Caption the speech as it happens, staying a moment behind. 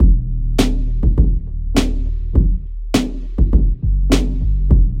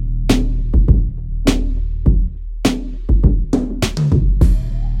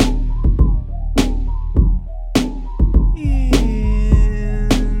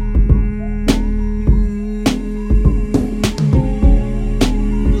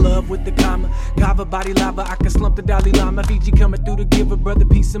body lava, I can slump the Dalai Lama. Fiji coming through to give a brother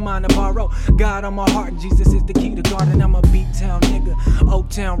peace of mind to borrow. God on my heart, and Jesus is the key to garden. I'm a beat-town nigga,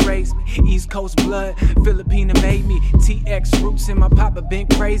 Oak-town raised me, East Coast blood, Filipina made me. TX roots in my papa been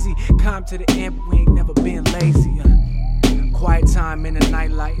crazy. Calm to the end, but we ain't never been lazy. Quiet time in the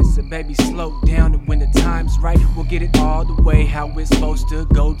nightlight, so baby slow down, and when the time's right, we'll get it all the way how it's supposed to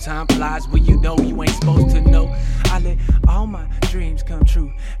go. Time flies when you know you ain't supposed to know. I let all my dreams come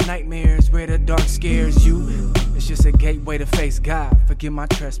true. Nightmares where the dark scares you. It's just a gateway to face God. Forgive my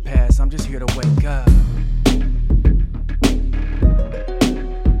trespass, I'm just here to wake up.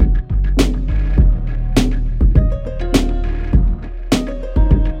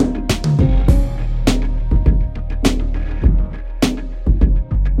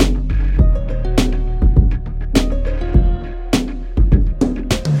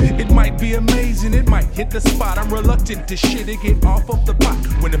 Be amazing, it might hit the spot. I'm reluctant to shit and get off of the pot.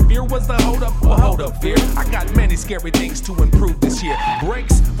 When the fear was the hold up, well, hold up, fear. I got many scary things to improve this year.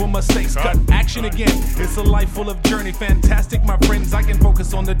 Breaks for mistakes, cut action again. It's a life full of journey, fantastic, my friends. I can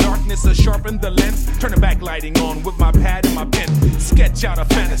focus on the darkness or sharpen the lens. Turn the backlighting on with my pad and my pen. Sketch out a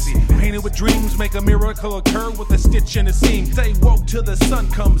fantasy, painted with dreams. Make a miracle occur with a stitch in the seam. Stay woke till the sun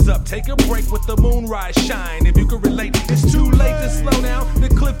comes up. Take a break with the moonrise shine. If you can relate, it's too late to slow down. The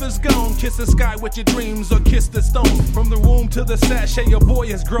cliff is gone. Kiss the sky with your dreams or kiss the stone. From the womb to the sachet, your boy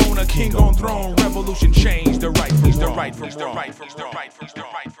has grown. A king on throne, revolution changed. The right from wrong.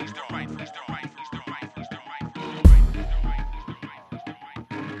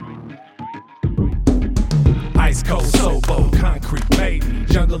 Ice cold, sobo, concrete made me.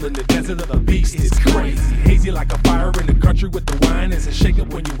 Jungle in the desert of the beast is crazy. Hazy like a fire in the country with the wine. It's a shake up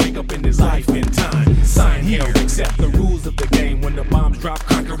when you wake up in this life in time. Sign here, accept the rules of the game. When the bombs drop,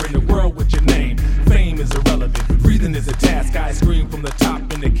 conquering the world with your name. Fame is irrelevant, breathing is a task. I scream from the top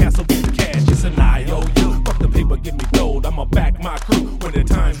in the castle with the cash. It's an IOU, fuck the paper, give me gold. I'ma back my crew when the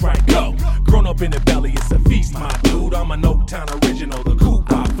time's right, go. Grown up in the belly, it's a feast, my dude. I'm an Oak Town original, the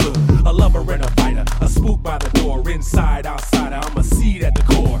coupe I flew. A lover and a fighter, a spook by the door, inside, outside.